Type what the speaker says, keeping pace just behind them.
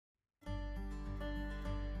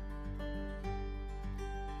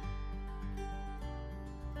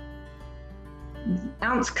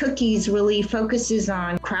Ounce Cookies really focuses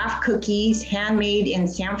on craft cookies handmade in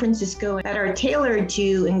San Francisco that are tailored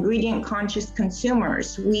to ingredient conscious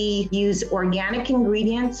consumers. We use organic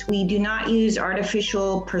ingredients. We do not use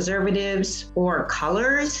artificial preservatives or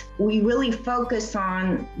colors. We really focus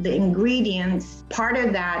on the ingredients. Part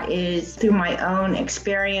of that is through my own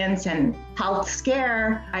experience and health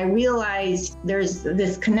scare, I realized there's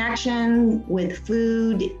this connection with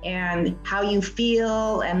food and how you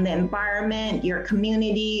feel and the environment, your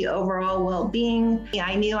community, overall well-being.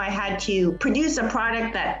 I knew I had to produce a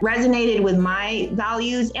product that resonated with my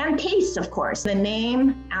values and tastes, of course. The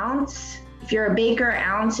name Ounce, if you're a baker,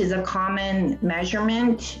 ounce is a common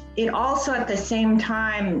measurement. It also at the same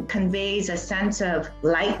time conveys a sense of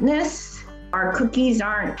lightness. Our cookies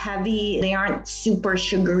aren't heavy, they aren't super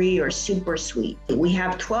sugary or super sweet. We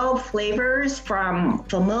have 12 flavors from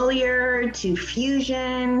familiar to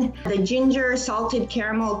fusion, the ginger salted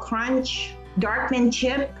caramel crunch, dark mint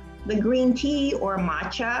chip, the green tea or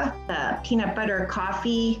matcha, the peanut butter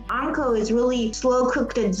coffee. Anko is really slow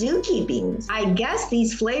cooked adzuki beans. I guess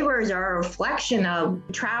these flavors are a reflection of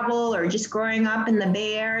travel or just growing up in the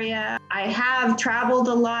Bay Area. I have traveled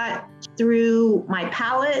a lot through my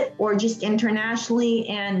palate or just internationally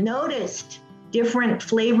and noticed different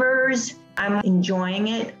flavors. I'm enjoying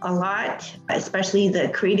it a lot, especially the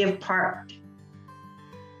creative part